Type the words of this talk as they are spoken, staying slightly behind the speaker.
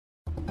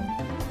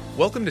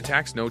Welcome to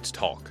Tax Notes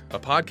Talk, a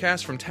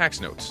podcast from Tax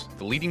Notes,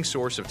 the leading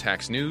source of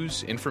tax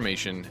news,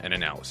 information, and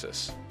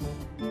analysis.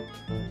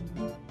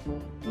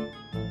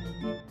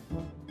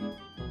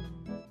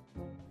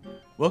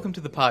 Welcome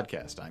to the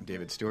podcast. I'm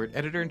David Stewart,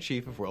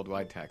 Editor-in-Chief of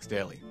Worldwide Tax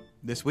Daily.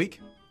 This week,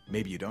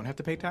 maybe you don't have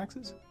to pay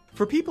taxes?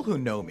 For people who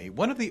know me,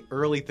 one of the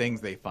early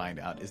things they find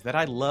out is that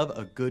I love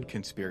a good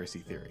conspiracy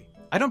theory.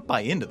 I don't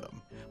buy into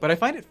them, but I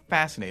find it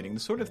fascinating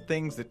the sort of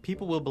things that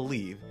people will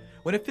believe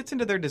when it fits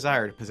into their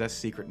desire to possess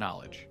secret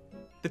knowledge.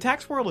 The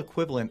tax world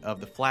equivalent of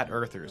the flat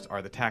earthers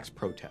are the tax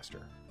protester.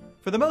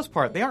 For the most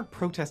part, they aren't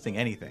protesting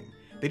anything.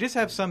 They just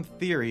have some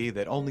theory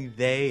that only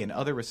they and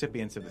other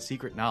recipients of the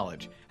secret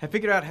knowledge have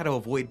figured out how to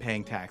avoid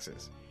paying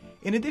taxes.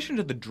 In addition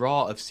to the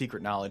draw of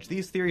secret knowledge,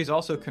 these theories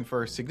also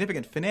confer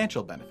significant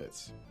financial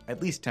benefits,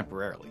 at least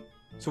temporarily.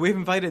 So we've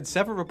invited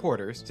several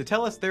reporters to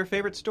tell us their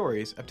favorite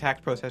stories of tax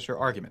protester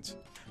arguments.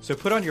 So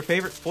put on your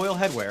favorite foil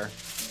headwear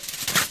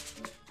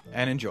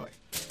and enjoy.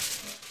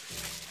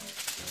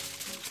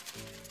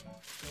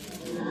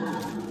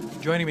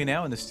 Joining me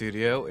now in the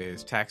studio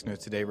is Tax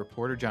Notes Today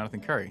reporter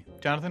Jonathan Curry.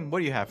 Jonathan, what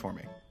do you have for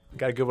me?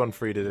 Got a good one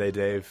for you today,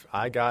 Dave.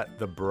 I got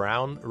the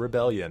Brown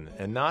Rebellion,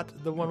 and not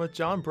the one with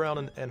John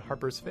Brown and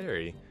Harper's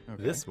Ferry.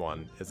 Okay. This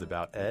one is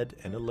about Ed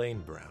and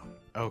Elaine Brown.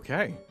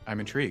 Okay, I'm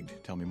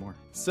intrigued. Tell me more.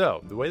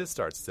 So, the way this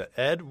starts is that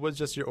Ed was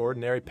just your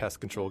ordinary pest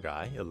control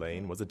guy.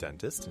 Elaine was a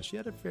dentist, and she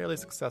had a fairly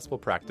successful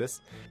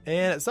practice.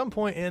 And at some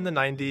point in the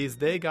 90s,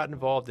 they got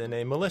involved in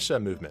a militia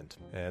movement,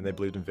 and they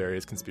believed in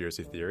various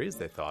conspiracy theories.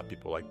 They thought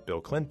people like Bill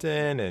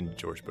Clinton and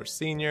George Bush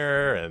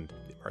Sr. and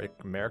the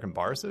American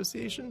Bar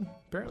Association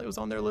apparently was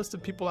on their list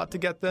of people out to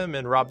get them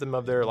and rob them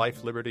of their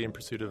life, liberty, and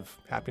pursuit of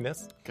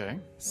happiness. Okay.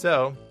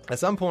 So, at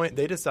some point,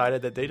 they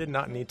decided that they did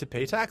not need to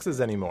pay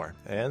taxes anymore,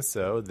 and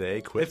so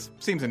they quit. It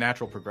seems a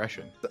natural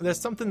progression. There's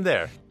something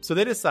there. So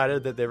they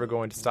decided that they were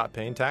going to stop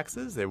paying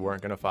taxes. They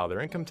weren't going to file their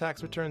income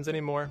tax returns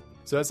anymore.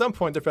 So at some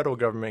point, the federal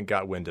government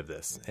got wind of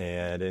this.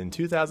 And in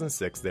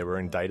 2006, they were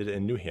indicted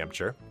in New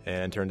Hampshire.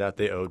 And turned out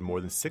they owed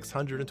more than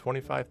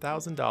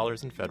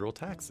 $625,000 in federal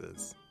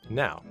taxes.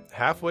 Now,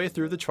 halfway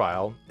through the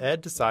trial,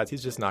 Ed decides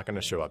he's just not going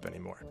to show up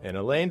anymore. And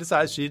Elaine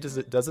decides she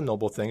does a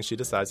noble thing. She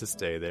decides to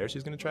stay there.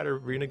 She's going to try to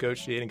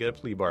renegotiate and get a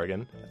plea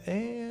bargain.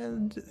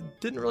 And it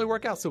didn't really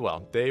work out so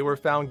well. They were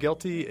found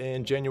guilty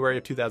in January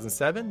of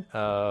 2007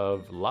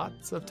 of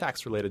lots of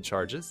tax-related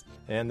charges.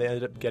 And they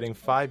ended up getting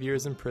 5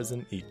 years in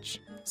prison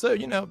each. So,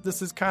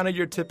 this is kind of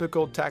your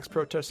typical tax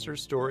protester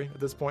story at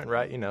this point,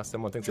 right?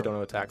 Someone thinks they don't know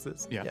what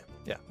taxes. Yeah,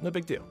 no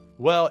big deal.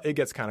 Well, it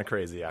gets kind of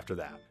crazy after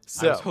that.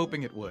 So, I was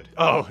hoping it would.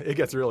 Oh, it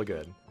gets really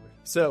good.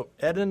 So,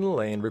 Ed and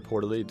Elaine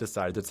reportedly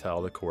decided to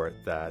tell the court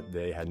that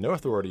they had no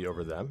authority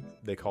over them.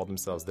 They called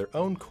themselves their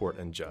own court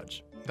and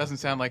judge. Doesn't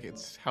sound like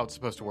it's how it's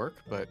supposed to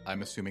work, but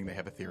I'm assuming they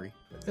have a theory.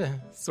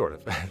 Sort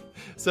of.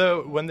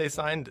 So when they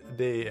signed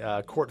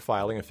the court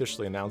filing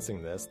officially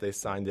announcing this, they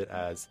signed it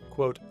as,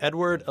 quote,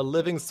 Edward, a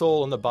living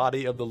soul in the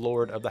body of the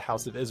Lord of the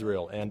house of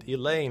Israel, and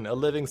Elaine, a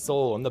living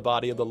soul in the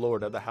body of the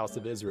Lord of the house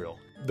of Israel.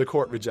 The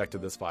court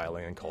rejected this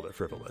filing and called it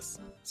frivolous.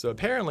 So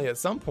apparently at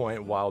some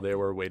point while they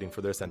were waiting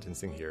for their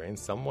sentencing hearing,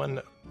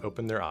 someone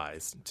opened their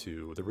eyes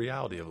to the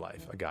reality of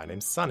life. A guy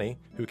named Sonny,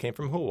 who came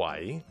from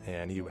Hawaii,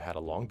 and he had a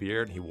long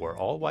beard, he wore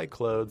all white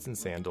clothes and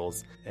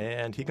sandals,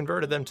 and he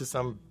converted them to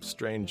some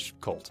strange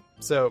cult.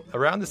 So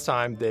around this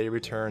time, they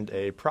returned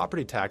a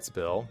property tax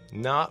bill,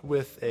 not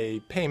with a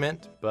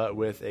payment, but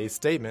with a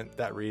statement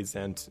that reads,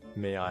 and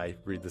may I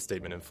read the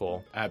statement in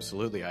full?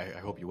 Absolutely, I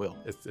hope you will.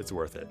 It's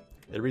worth it.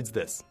 It reads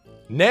this.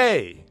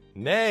 Nay,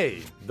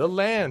 the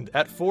land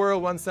at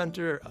 401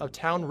 Center of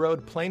Town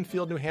Road,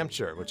 Plainfield, New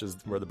Hampshire, which is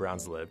where the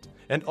Browns lived,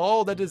 and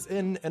all that is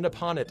in and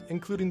upon it,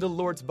 including the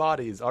Lord's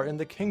bodies, are in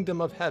the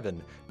kingdom of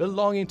heaven,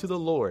 belonging to the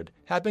Lord,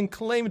 have been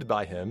claimed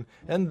by him,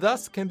 and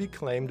thus can be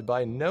claimed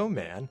by no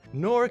man,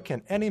 nor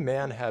can any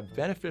man have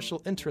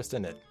beneficial interest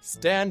in it.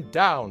 Stand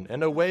down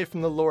and away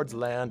from the Lord's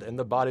land and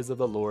the bodies of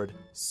the Lord.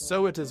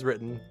 So it is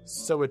written,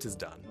 so it is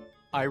done.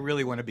 I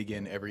really want to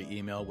begin every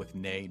email with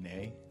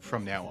nay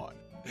from now on.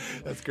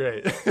 That's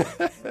great.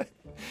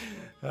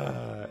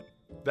 I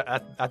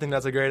think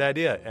that's a great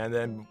idea. And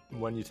then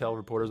when you tell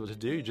reporters what to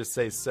do, you just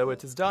say, so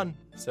it is done,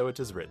 so it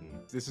is written.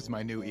 This is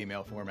my new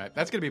email format.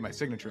 That's going to be my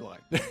signature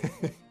line.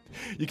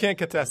 You can't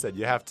contest it.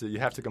 You have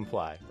to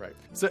comply. Right.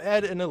 So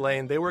Ed and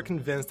Elaine, they were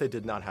convinced they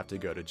did not have to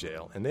go to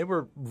jail, and they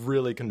were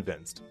really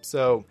convinced.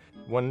 So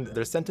when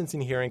their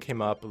sentencing hearing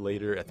came up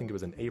later, I think it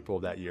was in April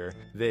of that year,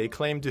 they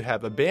claimed to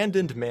have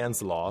abandoned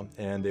man's law,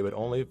 and they would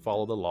only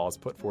follow the laws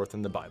put forth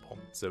in the Bible.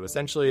 So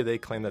essentially, they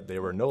claimed that they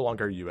were no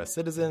longer U.S.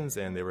 citizens,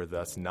 and they were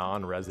thus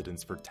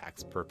non-residents for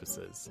tax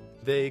purposes.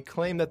 They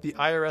claimed that the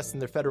IRS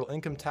and their federal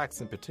income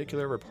tax in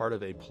particular were part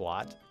of a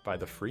plot by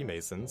the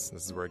Freemasons.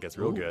 This is where it gets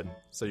real good.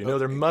 So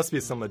there must must be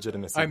some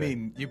legitimacy I there.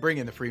 mean, you bring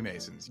in the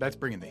Freemasons. That's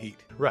bringing the heat.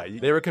 Right.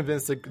 They were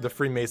convinced that the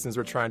Freemasons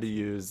were trying to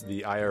use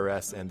the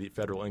IRS and the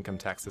federal income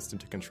tax system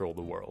to control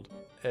the world.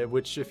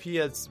 Which, if he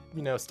had,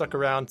 stuck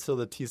around till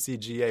the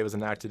TCGA was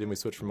enacted and we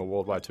switched from a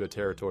worldwide to a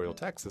territorial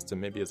tax system,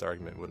 maybe his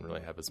argument wouldn't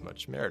really have as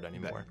much merit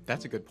anymore.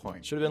 That's a good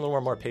point. Should have been a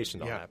little more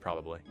patient on that,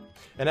 probably.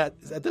 And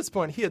at this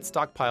point, he had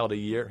stockpiled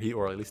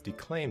or at least he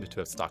claimed to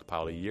have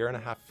stockpiled a year and a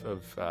half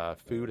of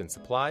food and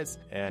supplies,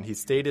 and he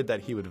stated that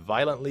he would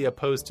violently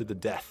oppose to the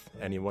death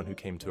anyone who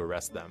came to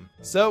arrest them.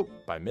 So,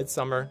 by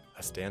midsummer,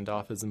 a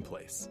standoff is in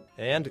place.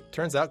 And it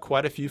turns out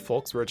quite a few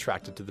folks were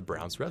attracted to the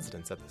Browns'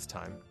 residence at this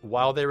time.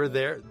 While they were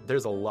there,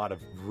 there's a lot of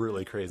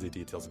really crazy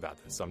details about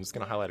this, so I'm just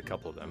going to highlight a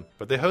couple of them.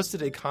 But they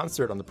hosted a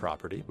concert on the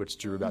property, which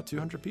drew about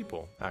 200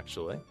 people,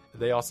 actually.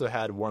 They also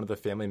had one of the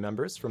family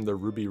members from the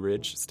Ruby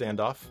Ridge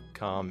standoff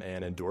come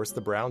and endorse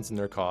the Browns in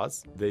their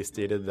cause. They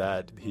stated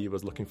that he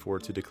was looking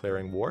forward to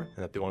declaring war,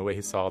 and that the only way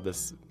he saw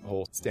this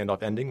whole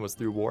standoff ending was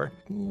through war.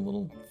 A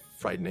little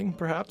frightening,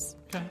 perhaps.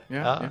 Okay.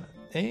 Yeah.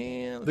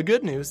 And the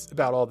good news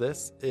about all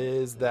this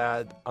is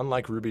that,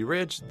 unlike Ruby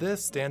Ridge,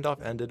 this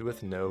standoff ended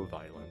with no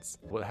violence.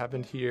 What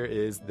happened here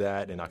is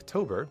that in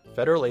October,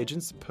 federal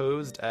agents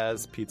posed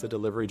as pizza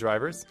delivery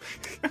drivers.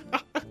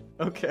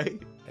 Okay.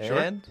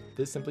 And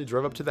they simply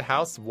drove up to the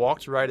house,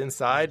 walked right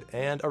inside,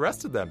 and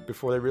arrested them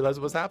before they realized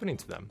what was happening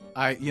to them.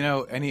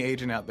 Any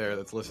agent out there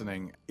that's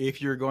listening, if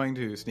you're going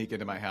to sneak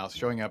into my house,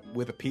 showing up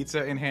with a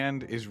pizza in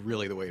hand is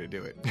really the way to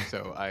do it.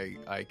 So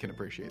I can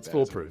appreciate that. It's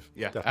foolproof.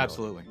 Yeah, definitely.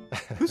 Absolutely.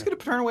 Who's going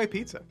to turn away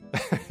pizza?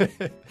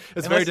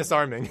 It's very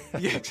disarming.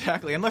 Yeah,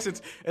 exactly.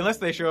 Unless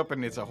they show up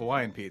and it's a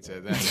Hawaiian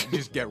pizza, then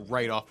just get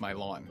right off my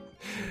lawn.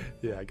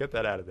 Yeah, get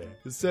that out of there.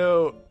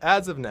 So,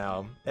 as of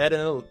now, Ed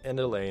and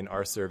Elaine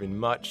are serving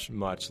much,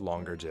 much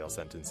longer jail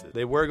sentences.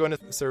 They were going to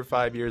serve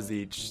 5 years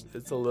each.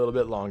 It's a little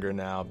bit longer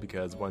now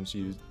because once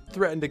you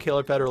threaten to kill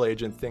a federal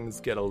agent, things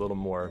get a little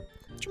more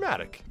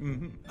dramatic.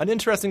 Mm-hmm. An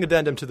interesting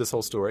addendum to this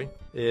whole story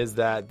is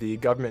that the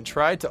government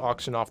tried to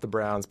auction off the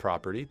Browns'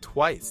 property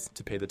twice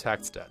to pay the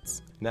tax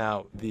debts.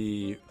 Now,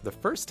 the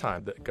first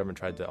time the government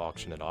tried to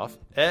auction it off,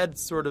 Ed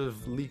sort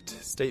of leaked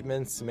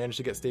statements, managed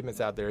to get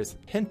statements out there,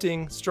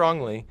 hinting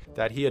strongly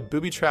that he had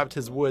booby-trapped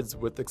his woods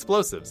with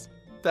explosives.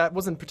 That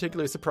wasn't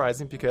particularly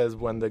surprising because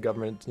when the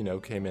government,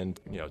 came in,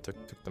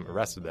 took them,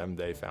 arrested them,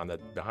 they found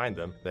that behind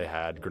them they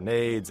had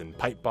grenades and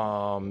pipe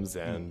bombs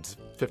and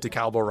 50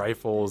 caliber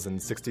rifles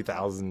and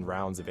 60,000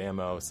 rounds of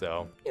ammo.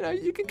 So,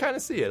 you can kind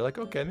of see it. Like,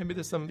 okay, maybe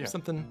there's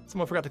something,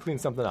 someone forgot to clean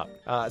something up.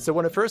 So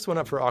when it first went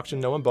up for auction,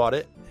 no one bought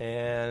it,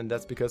 and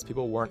that's because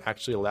people weren't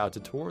actually allowed to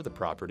tour the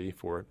property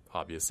for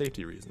obvious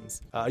safety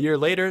reasons. A year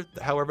later,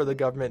 however, the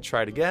government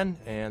tried again,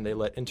 and they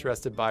let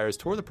interested buyers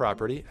tour the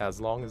property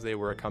as long as they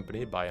were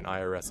accompanied by an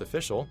IRS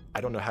official. I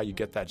don't know how you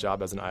get that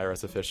job as an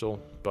IRS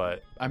official,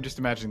 but I'm just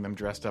imagining them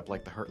dressed up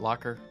like the Hurt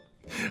Locker.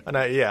 A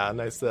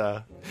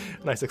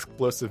nice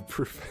explosive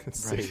proof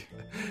right.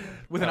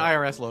 With an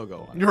IRS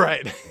logo on it.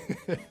 Right.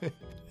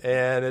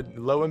 And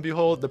lo and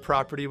behold, the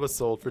property was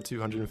sold for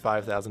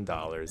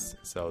 $205,000.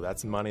 So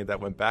that's money that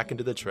went back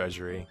into the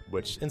Treasury,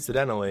 which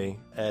incidentally,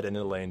 Ed and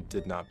Elaine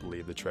did not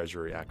believe the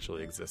Treasury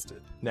actually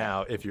existed.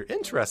 Now, if you're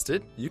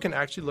interested, you can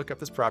actually look up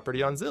this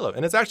property on Zillow.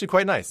 And it's actually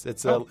quite nice.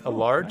 It's a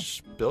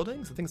large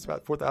building. So I think it's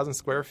about 4,000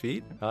 square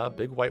feet.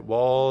 Big white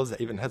walls. It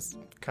even has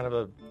kind of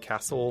a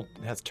castle.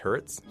 It has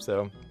turrets.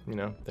 So,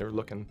 they were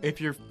looking. If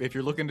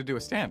you're looking to do a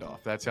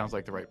standoff, that sounds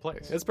like the right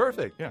place. It's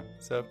perfect. Yeah.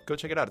 So go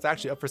check it out. It's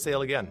actually up for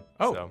sale again.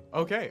 Oh. So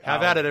Okay.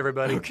 Have at it,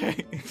 everybody.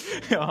 Okay.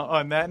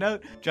 On that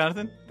note,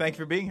 Jonathan, thank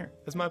you for being here.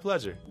 It's my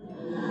pleasure.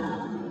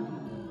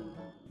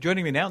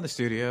 Joining me now in the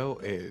studio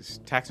is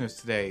Tax Notes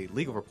Today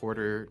legal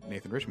reporter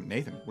Nathan Richmond.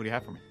 Nathan, what do you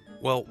have for me?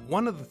 Well,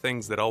 one of the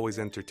things that always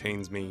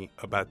entertains me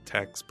about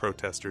tax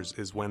protesters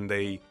is when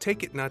they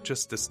take it not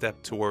just a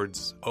step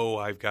towards, oh,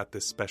 I've got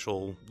this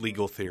special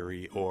legal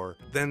theory, or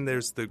then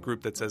there's the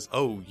group that says,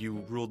 oh,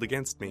 you ruled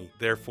against me,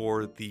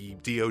 therefore the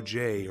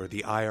DOJ or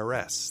the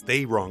IRS,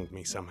 they wronged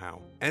me somehow.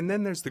 And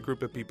then there's the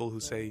group of people who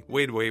say,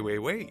 wait,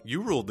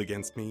 you ruled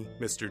against me,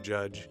 Mr.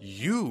 Judge.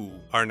 You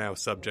are now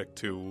subject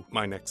to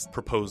my next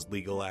proposed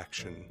legal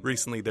action.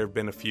 Recently, there have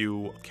been a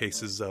few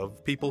cases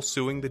of people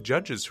suing the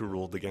judges who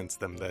ruled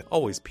against them that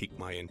always pique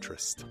my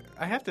interest.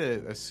 I have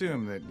to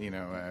assume that,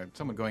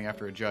 someone going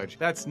after a judge,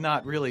 that's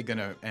not really going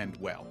to end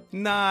well.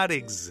 Not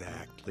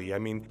exactly. I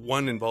mean,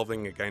 one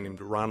involving a guy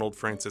named Ronald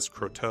Francis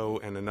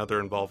Croteau and another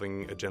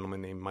involving a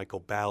gentleman named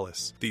Michael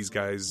Ballas. These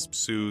guys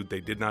sued.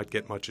 They did not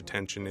get much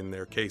attention in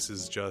their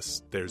cases.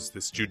 Just there's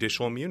this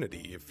judicial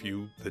immunity. If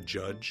the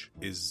judge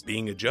is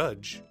being a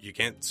judge, you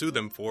can't sue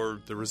them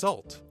for the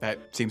result.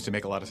 That seems to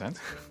make a lot of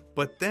sense.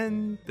 But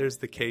then there's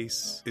the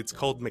case, it's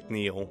called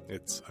McNeil.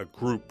 It's a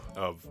group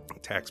of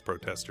tax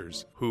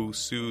protesters who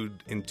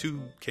sued in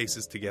 2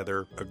 cases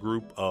together, a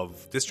group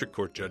of district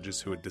court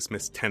judges who had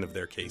dismissed 10 of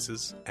their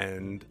cases,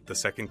 and the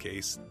second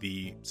case,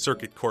 the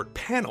circuit court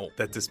panel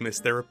that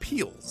dismissed their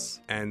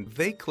appeals. And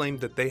they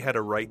claimed that they had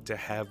a right to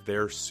have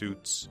their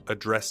suits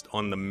addressed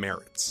on the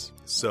merits.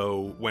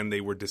 So when they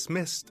were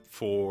dismissed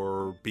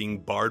for being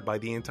barred by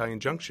the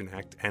Anti-Injunction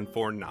Act and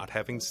for not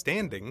having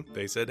standing,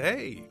 they said,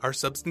 hey, our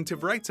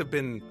substantive rights have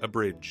been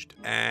abridged.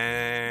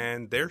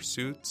 And their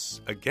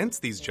suits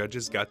against these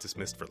judges got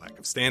dismissed for lack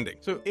of standing.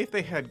 So if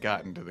they had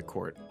gotten to the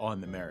court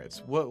on the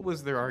merits, what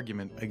was their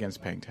argument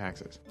against paying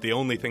taxes? The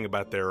only thing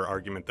about their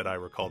argument that I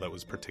recall that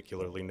was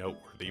particularly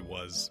noteworthy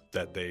was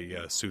that they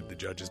sued the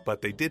judges.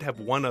 But they did have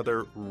one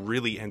other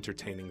really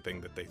entertaining thing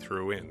that they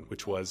threw in,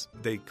 which was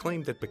they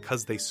claimed that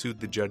because they sued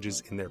the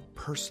judges in their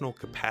personal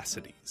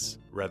capacities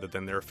rather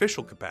than their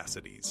official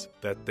capacities,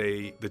 that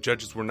the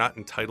judges were not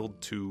entitled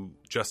to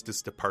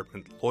Justice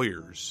Department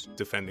lawyers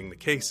defending the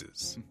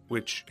cases,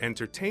 which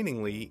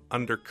entertainingly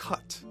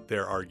undercut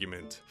their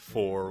argument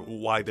for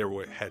why they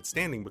had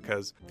standing,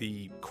 because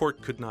the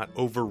court could not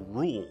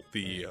overrule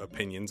the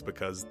opinions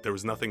because there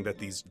was nothing that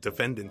these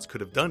defendants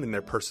could have done in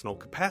their personal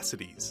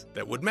capacities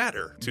that would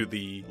matter to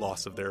the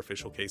loss of their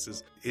official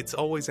cases. It's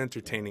always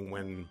entertaining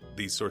when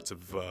these sorts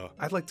of,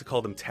 I'd like to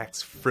call them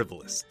tax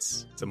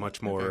frivolists. It's a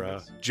much more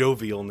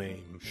jovial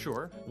name.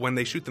 Sure. When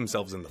they shoot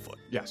themselves in the foot.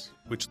 Yes.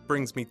 Which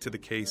brings me to the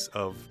case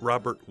of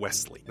Robert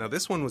Wesley. Now,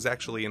 this one was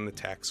actually in the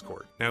tax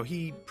court. Now,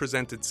 he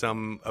presented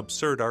some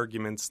absurd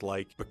arguments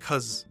like,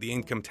 because the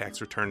income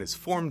tax return is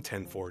Form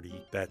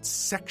 1040, that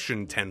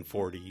Section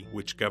 1040,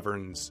 which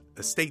governs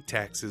estate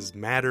taxes,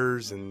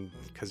 matters, and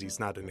because he's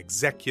not an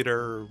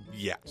executor,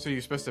 So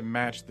you're supposed to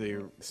match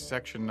the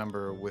section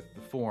number with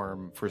the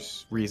form for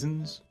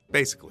reasons?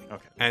 Basically.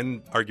 Okay.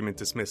 And argument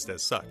dismissed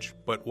as such.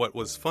 But what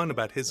was fun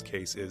about his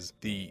case is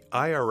the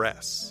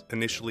IRS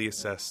initially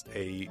assessed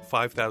a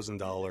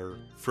 $5,000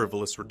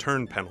 frivolous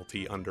return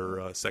penalty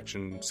under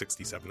Section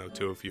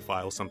 6702. If you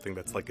file something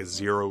that's like a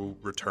zero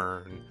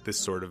return, this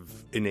sort of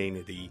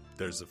inanity,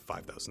 there's a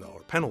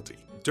 $5,000 penalty.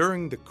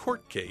 During the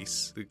court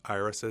case, the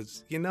IRS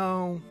says,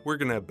 we're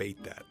going to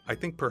abate that. I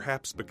think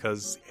perhaps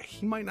because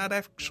he might not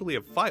actually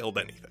have filed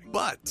anything.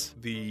 But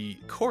the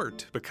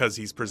court, because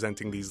he's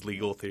presenting these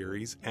legal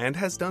theories, and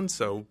has done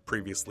so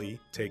previously,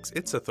 takes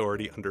its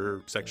authority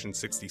under Section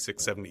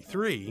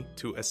 6673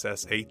 to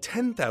assess a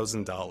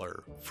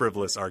 $10,000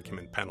 frivolous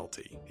argument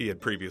penalty. He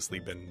had previously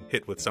been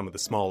hit with some of the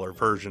smaller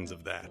versions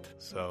of that.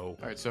 So,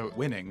 all right, so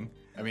winning,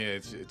 I mean,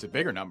 it's a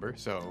bigger number,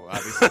 so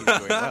obviously he's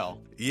doing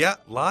well. Yeah,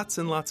 lots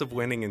and lots of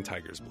winning in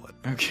Tiger's blood.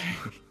 Okay.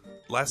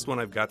 Last one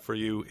I've got for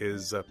you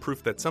is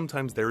proof that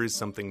sometimes there is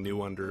something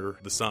new under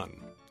the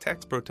sun.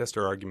 Tax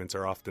protester arguments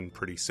are often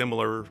pretty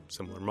similar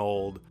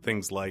mold.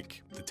 Things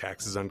like the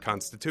tax is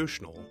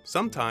unconstitutional.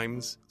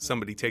 Sometimes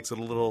somebody takes it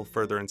a little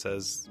further and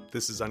says,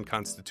 this is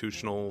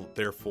unconstitutional,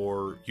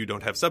 therefore you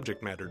don't have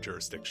subject matter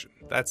jurisdiction.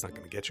 That's not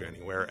going to get you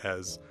anywhere,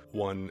 as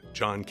one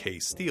John K.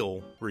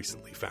 Steele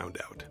recently found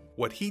out.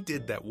 What he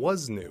did that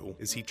was new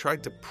is he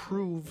tried to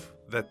prove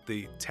that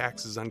the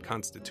tax is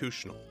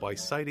unconstitutional by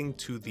citing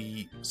to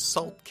the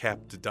SALT cap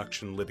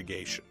deduction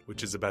litigation,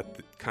 which is about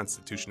the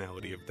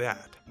constitutionality of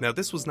that. Now,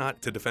 this was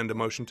not to defend a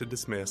motion to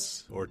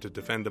dismiss or to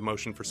defend a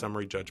motion for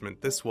summary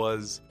judgment. This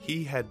was,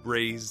 he had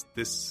raised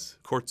this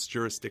court's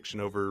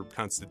jurisdiction over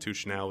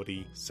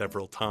constitutionality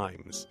several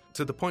times,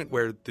 to the point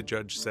where the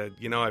judge said,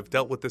 I've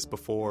dealt with this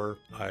before,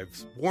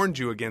 I've warned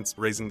you against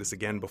raising this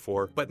again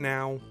before, but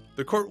now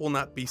the court will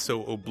not be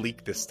so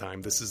oblique this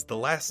time. This is the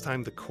last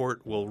time the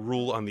court will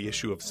rule on the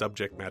issue of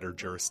subject matter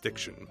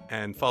jurisdiction,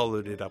 and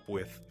followed it up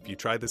with, if you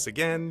try this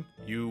again,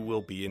 you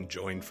will be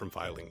enjoined from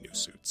filing new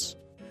suits.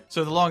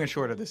 So the long and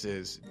short of this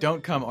is,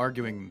 don't come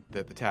arguing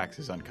that the tax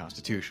is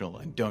unconstitutional,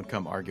 and don't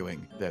come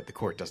arguing that the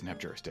court doesn't have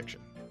jurisdiction.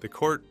 The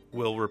court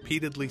will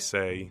repeatedly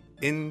say,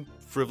 in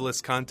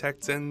frivolous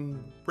contexts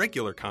and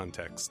regular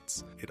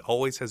contexts, it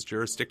always has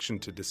jurisdiction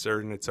to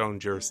discern its own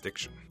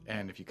jurisdiction.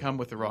 And if you come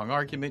with the wrong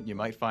argument, you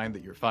might find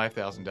that your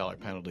 $5,000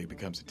 penalty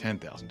becomes a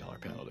 $10,000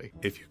 penalty.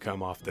 If you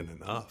come often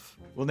enough.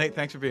 Well, Nate,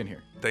 thanks for being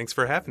here. Thanks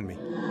for having me.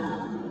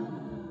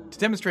 To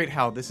demonstrate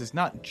how this is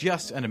not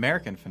just an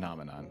American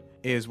phenomenon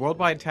is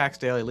Worldwide Tax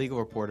Daily legal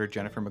reporter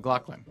Jennifer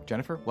McLaughlin.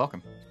 Jennifer,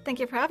 welcome. Thank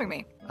you for having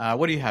me.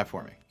 What do you have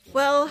for me?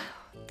 Well,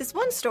 this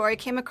one story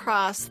came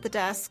across the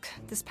desk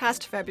this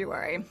past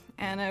February,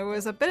 and it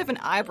was a bit of an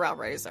eyebrow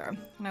raiser.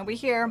 We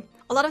hear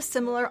a lot of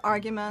similar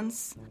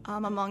arguments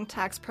among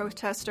tax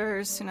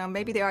protesters.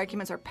 Maybe the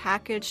arguments are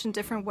packaged in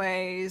different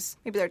ways.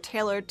 Maybe they're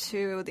tailored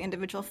to the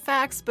individual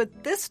facts.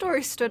 But this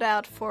story stood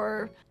out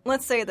for,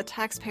 let's say, the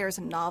taxpayer's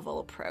novel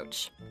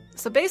approach.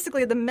 So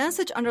basically, the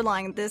message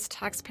underlying this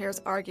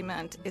taxpayer's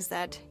argument is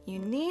that you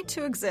need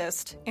to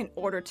exist in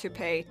order to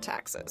pay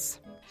taxes.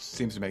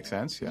 Seems to make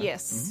sense, yeah.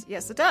 Yes,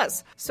 yes, it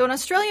does. So an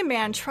Australian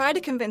man tried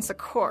to convince a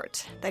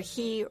court that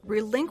he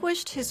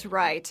relinquished his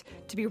right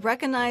to be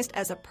recognized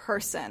as a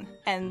person,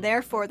 and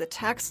therefore the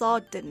tax law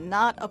did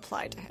not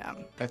apply to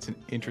him. That's an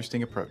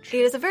interesting approach. It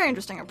is a very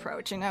interesting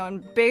approach,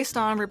 and based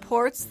on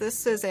reports,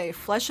 this is a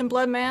flesh and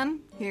blood man.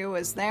 He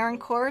was there in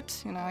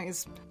court. He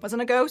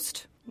wasn't a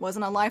ghost,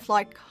 wasn't a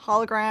lifelike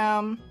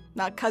hologram,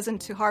 not cousin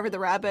to Harvey the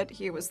Rabbit.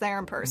 He was there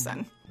in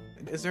person.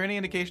 Is there any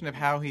indication of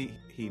how he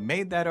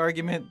made that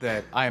argument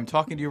that I am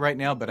talking to you right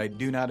now, but I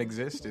do not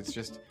exist? It's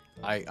just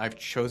I've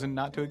chosen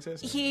not to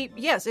exist?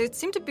 Yes, it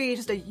seemed to be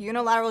just a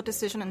unilateral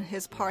decision on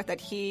his part that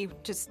he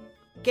just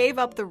gave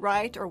up the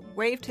right or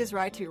waived his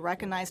right to be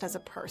recognized as a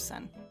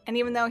person. And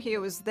even though he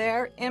was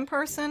there in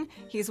person,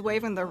 he's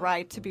waiving the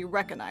right to be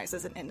recognized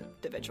as an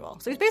individual.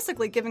 So he's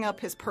basically giving up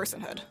his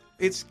personhood.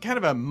 It's kind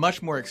of a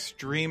much more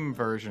extreme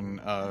version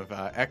of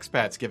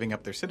expats giving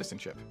up their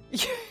citizenship.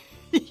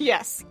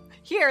 Yes.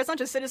 Here, it's not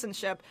just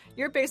citizenship.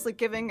 You're basically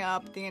giving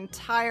up the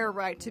entire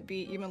right to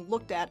be even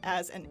looked at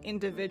as an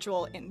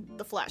individual in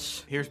the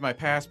flesh. Here's my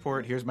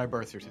passport. Here's my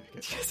birth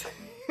certificate.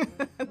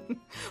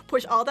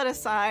 Push all that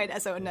aside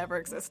as though it never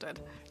existed.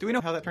 Do we know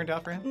how that turned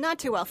out for him? Not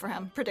too well for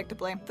him,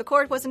 predictably. The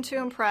court wasn't too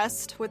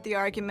impressed with the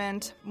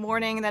argument,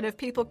 warning that if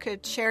people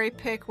could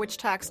cherry-pick which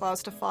tax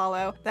laws to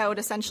follow, that would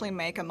essentially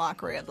make a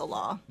mockery of the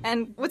law.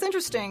 And what's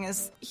interesting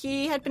is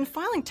he had been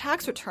filing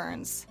tax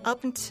returns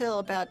up until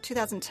about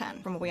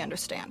 2010, from what we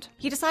understand.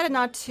 He decided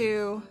not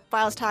to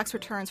file his tax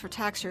returns for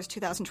tax years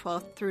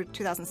 2012 through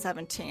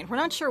 2017. We're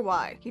not sure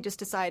why. He just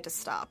decided to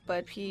stop,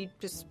 but he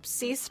just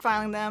ceased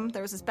filing them.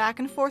 There was this back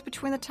and forth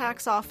between the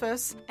tax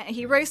office. And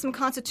he raised some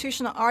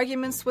constitutional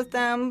arguments with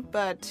them,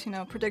 but,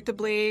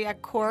 predictably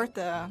at court,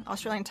 the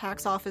Australian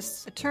tax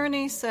office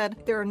attorney said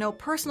there are no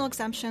personal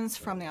exemptions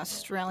from the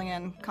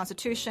Australian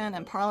Constitution,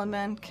 and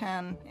Parliament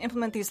can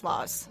implement these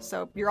laws.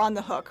 So you're on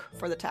the hook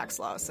for the tax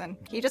laws. And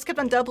he just kept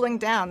on doubling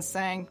down,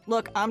 saying,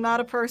 look, I'm not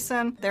a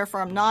person,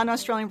 therefore I'm not an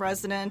Australian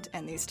resident,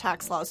 and these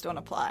tax laws don't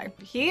apply.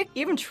 He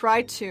even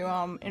tried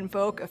to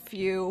invoke a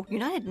few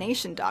United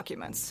Nations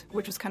documents,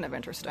 which was kind of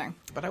interesting.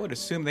 But I would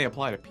assume they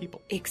apply to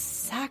people.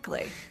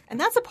 Exactly. And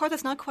that's the part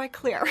that's not quite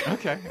clear.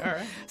 Okay, all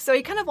right. So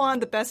he kind of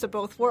wanted the best of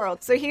both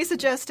worlds. So he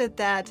suggested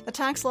that the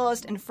tax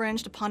laws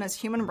infringed upon his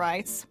human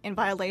rights in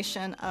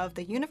violation of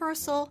the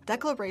Universal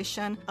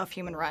Declaration of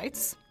Human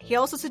Rights. He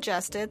also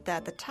suggested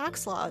that the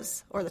tax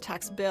laws, or the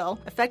tax bill,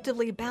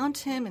 effectively bound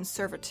him in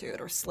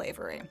servitude or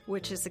slavery,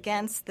 which is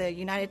against the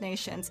United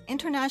Nations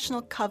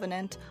International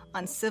Covenant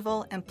on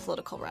Civil and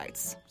Political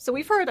Rights. So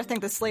we've heard, I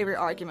think, the slavery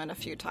argument a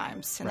few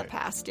times in the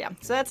past, yeah.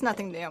 So that's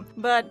nothing new.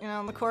 But,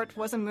 the court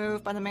wasn't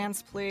moved by the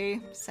man's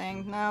plea,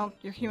 saying, no,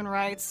 your human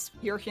rights,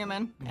 you're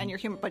human, and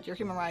but your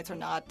human rights are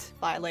not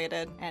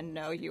violated, and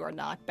no, you are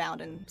not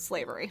bound in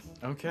slavery.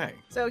 Okay.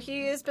 So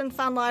he has been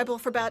found liable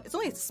for it's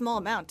only a small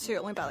amount, too,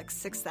 only about like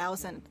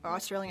 6,000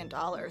 Australian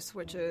dollars,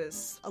 which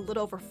is a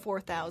little over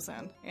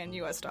 4,000 in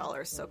US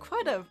dollars. So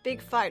quite a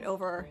big fight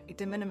over a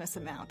de minimis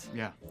amount.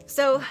 Yeah.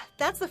 So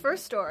that's the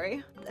first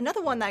story.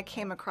 Another one that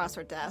came across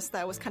our desk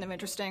that was kind of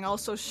interesting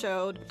also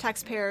showed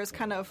taxpayers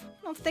kind of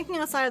thinking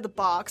outside of the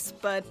box,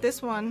 but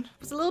this one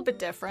was a little bit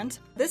different.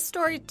 This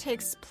story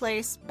takes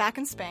place back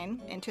in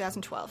Spain in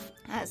 2012.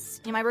 As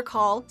you might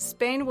recall,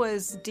 Spain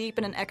was deep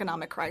in an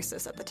economic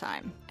crisis at the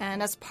time.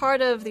 And as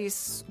part of these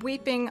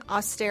sweeping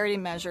austerity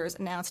measures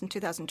announced in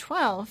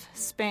 2012,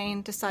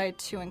 Spain decided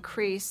to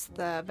increase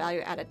the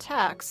value-added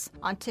tax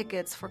on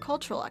tickets for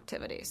cultural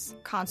activities,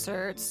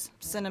 concerts,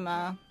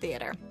 cinema,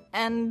 theater.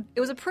 And it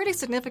was a pretty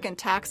significant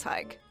tax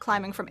hike,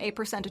 climbing from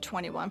 8% to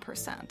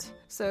 21%.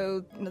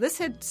 So this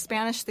hit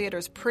Spanish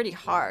theaters pretty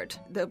hard.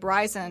 The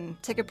rise in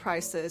ticket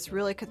prices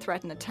really could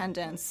threaten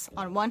attendance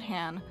on one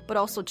hand, but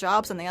also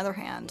jobs on the other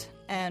hand.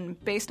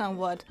 And based on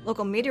what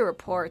local media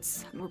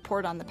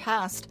reported on the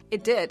past,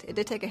 it did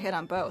take a hit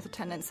on both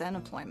attendance and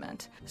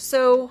employment.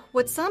 So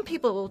what some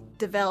people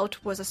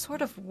developed was a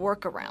sort of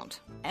workaround.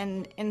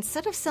 And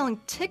instead of selling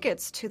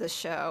tickets to the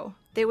show,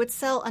 they would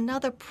sell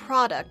another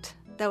product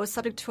that was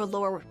subject to a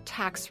lower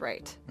tax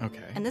rate.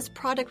 Okay. And this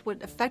product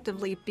would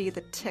effectively be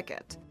the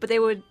ticket. But they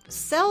would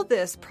sell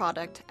this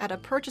product at a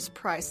purchase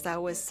price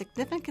that was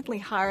significantly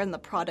higher than the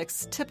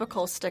product's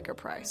typical sticker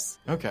price.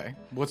 Okay.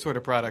 What sort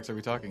of products are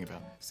we talking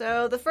about?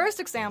 So the first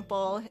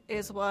example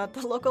is what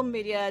the local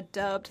media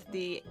dubbed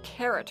the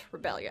Carrot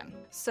Rebellion.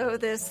 So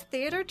this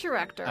theater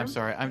director... I'm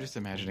sorry, I'm just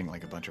imagining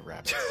like a bunch of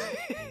rabbits.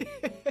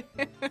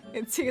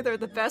 It's either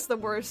the best or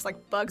the worst,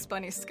 like Bugs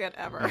Bunny skit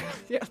ever.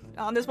 Yeah.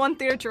 There's one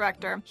theater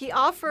director. He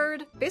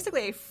offered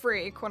basically a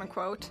free,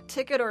 quote-unquote,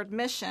 ticket or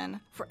admission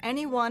for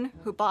anyone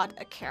who bought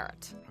a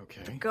carrot.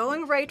 Okay.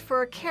 Going rate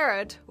for a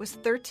carrot was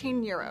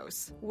 13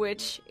 euros,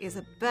 which is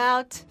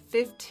about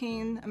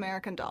 15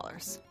 American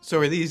dollars. So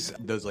are these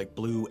those like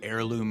blue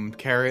heirloom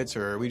carrots,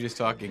 or are we just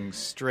talking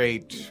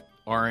straight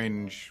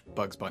orange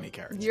Bugs Bunny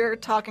carrots. You're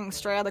talking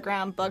straight out of the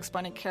ground Bugs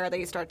Bunny carrot that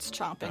he starts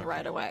chomping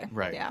right away.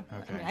 Right. Yeah.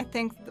 Okay. I mean, I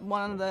think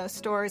one of the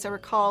stories I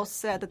recall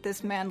said that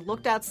this man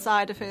looked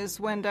outside of his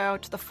window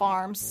to the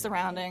farms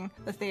surrounding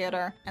the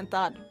theater and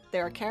thought,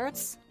 there are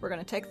carrots. We're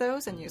going to take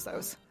those and use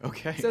those.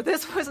 Okay. So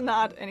this was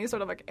not any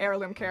sort of like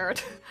heirloom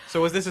carrot.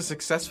 So was this a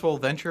successful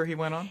venture he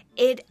went on?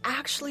 It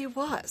actually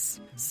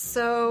was.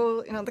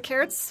 So, the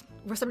carrots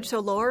were subject to a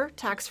lower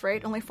tax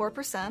rate, only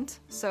 4%,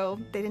 so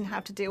they didn't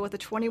have to deal with the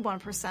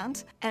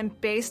 21%.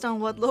 And based on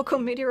what local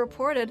media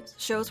reported,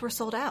 shows were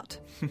sold out.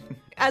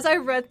 As I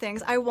read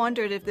things, I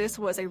wondered if this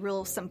was a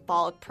real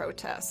symbolic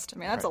protest. I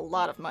mean, that's a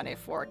lot of money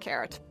for a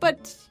carrot.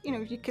 But,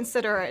 you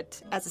consider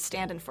it as a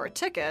stand-in for a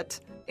ticket,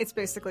 it's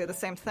basically the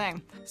same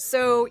thing.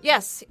 So,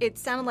 yes, it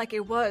sounded like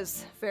it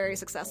was very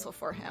successful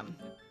for him.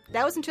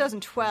 That was in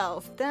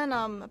 2012. Then,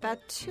 about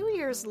 2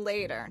 years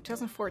later, in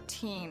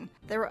 2014,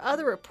 there were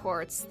other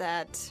reports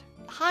that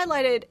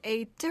highlighted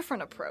a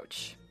different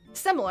approach.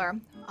 Similar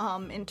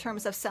in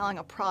terms of selling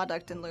a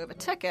product in lieu of a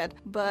ticket,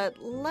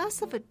 but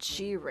less of a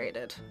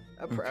G-rated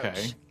approach.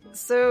 Okay.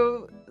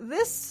 So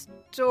this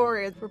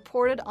story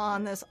reported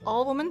on this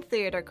all-woman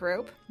theater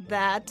group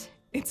that,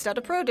 instead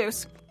of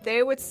produce,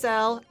 they would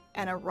sell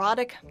an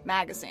erotic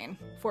magazine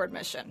for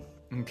admission.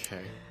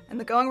 Okay. And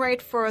the going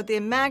rate for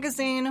the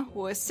magazine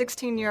was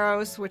 16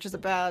 euros, which is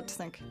about, I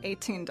think,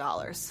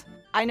 $18.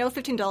 I know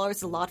 $15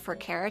 is a lot for a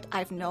carrot. I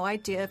have no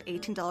idea if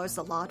 $18 is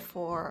a lot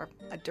for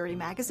a dirty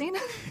magazine.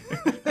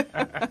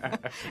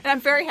 And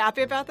I'm very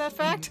happy about that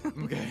fact.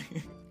 Okay.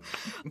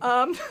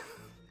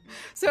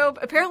 So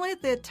apparently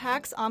the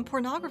tax on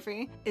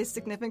pornography is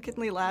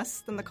significantly less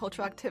than the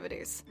cultural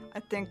activities. I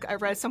think I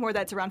read somewhere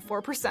that's around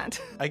 4%.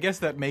 I guess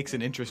that makes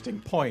an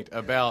interesting point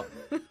about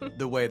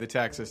the way the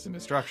tax system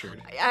is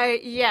structured.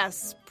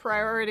 Yes,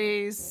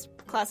 priorities,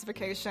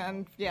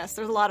 classification. Yes,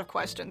 there's a lot of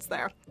questions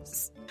there.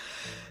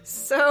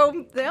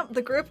 So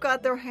the group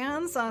got their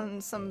hands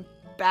on some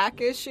back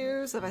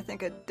issues of, I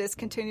think, a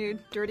discontinued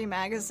dirty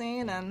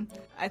magazine, and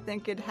I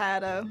think it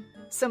had a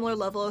similar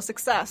level of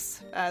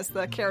success as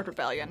the Carrot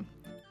Rebellion.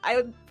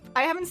 I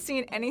haven't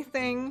seen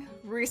anything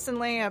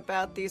recently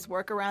about these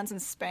workarounds in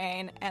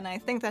Spain, and I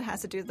think that has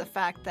to do with the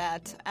fact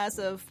that as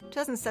of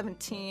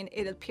 2017,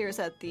 it appears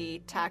that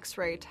the tax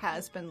rate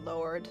has been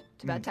lowered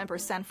to about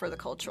 10% for the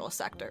cultural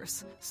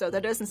sectors. So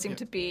there doesn't seem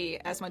to be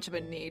as much of a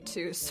need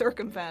to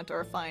circumvent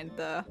or find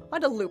a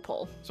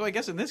loophole. So I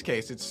guess in this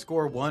case, it's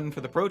score one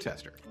for the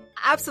protester.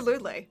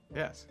 Absolutely.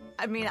 Yes.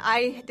 I mean,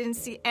 I didn't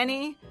see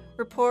any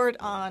report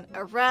on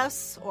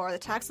arrests or the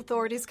tax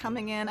authorities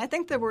coming in. I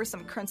think there were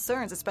some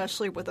concerns,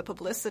 especially with the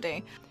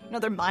publicity.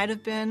 There might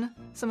have been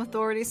some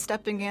authorities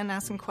stepping in,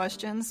 asking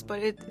questions, but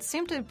it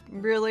seemed to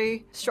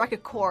really strike a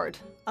chord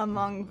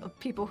among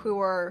people who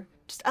were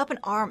just up in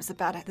arms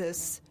about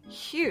this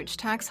huge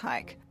tax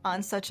hike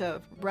on such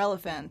a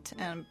relevant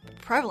and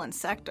prevalent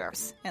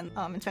sectors in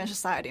Spanish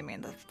society. I mean,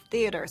 the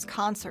theaters,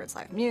 concerts,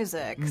 live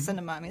music,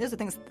 cinema. I mean, those are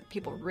things that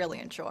people really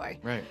enjoy.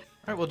 Right.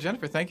 All right, well,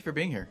 Jennifer, thank you for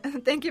being here.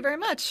 Thank you very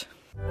much.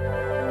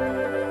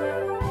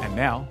 And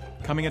now,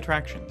 coming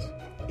attractions.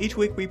 Each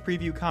week we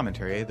preview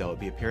commentary that will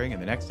be appearing in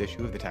the next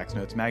issue of the Tax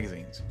Notes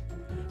magazines.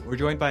 We're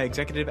joined by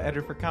Executive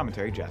Editor for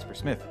Commentary, Jasper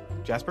Smith.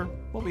 Jasper,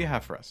 what will you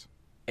have for us?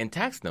 In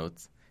Tax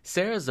Notes,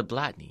 Sarah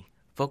Zablotny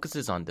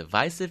focuses on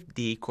divisive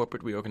D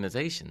corporate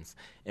reorganizations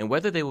and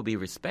whether they will be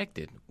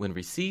respected when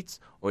receipts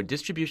or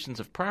distributions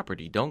of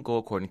property don't go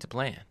according to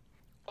plan.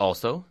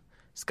 Also,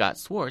 Scott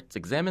Swartz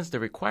examines the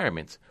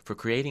requirements for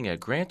creating a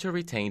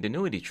grantor-retained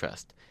annuity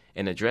trust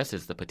and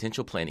addresses the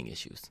potential planning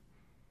issues.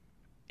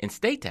 In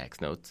State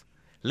Tax Notes,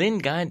 Lynn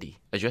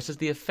Gandhi addresses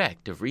the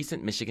effect of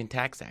recent Michigan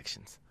tax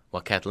actions,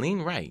 while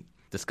Kathleen Wright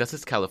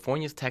discusses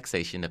California's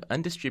taxation of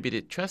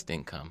undistributed trust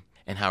income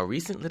and how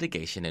recent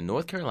litigation in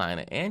North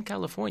Carolina and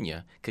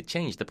California could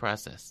change the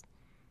process.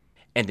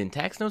 And in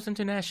Tax Notes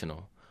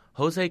International,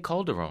 Jose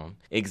Calderon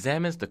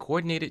examines the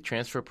Coordinated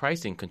Transfer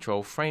Pricing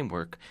Control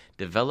Framework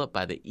developed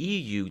by the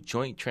EU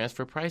Joint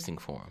Transfer Pricing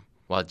Forum,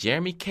 while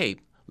Jeremy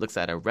Cape looks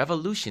at a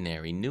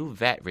revolutionary new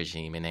VAT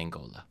regime in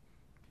Angola.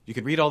 You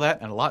can read all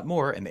that and a lot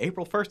more in the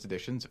April 1st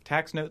editions of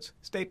Tax Notes,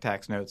 State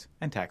Tax Notes,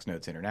 and Tax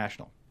Notes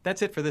International.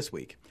 That's it for this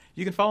week.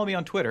 You can follow me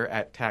on Twitter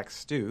at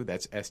TaxStew,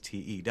 that's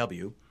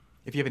S-T-E-W.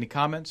 If you have any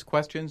comments,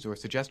 questions, or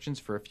suggestions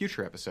for a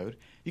future episode,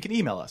 you can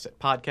email us at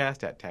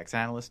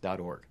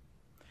podcast@taxanalyst.org.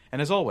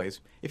 And as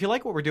always, if you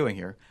like what we're doing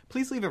here,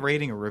 please leave a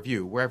rating or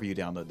review wherever you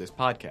download this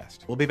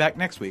podcast. We'll be back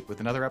next week with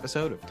another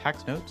episode of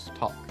Tax Notes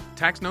Talk.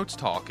 Tax Notes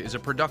Talk is a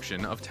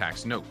production of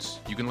Tax Notes.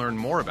 You can learn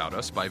more about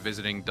us by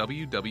visiting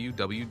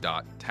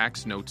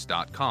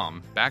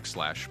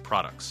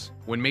www.taxnotes.com/products.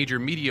 When major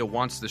media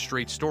wants the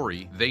straight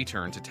story, they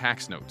turn to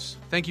Tax Notes.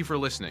 Thank you for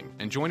listening,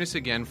 and join us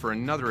again for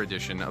another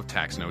edition of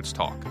Tax Notes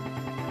Talk.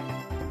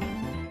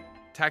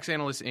 Tax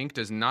Analysts, Inc.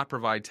 does not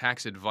provide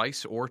tax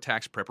advice or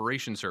tax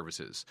preparation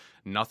services.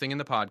 Nothing in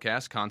the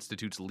podcast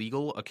constitutes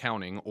legal,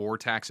 accounting, or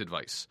tax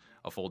advice.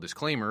 A full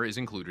disclaimer is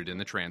included in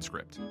the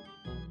transcript.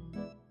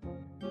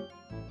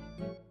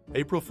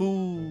 April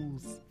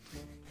Fools!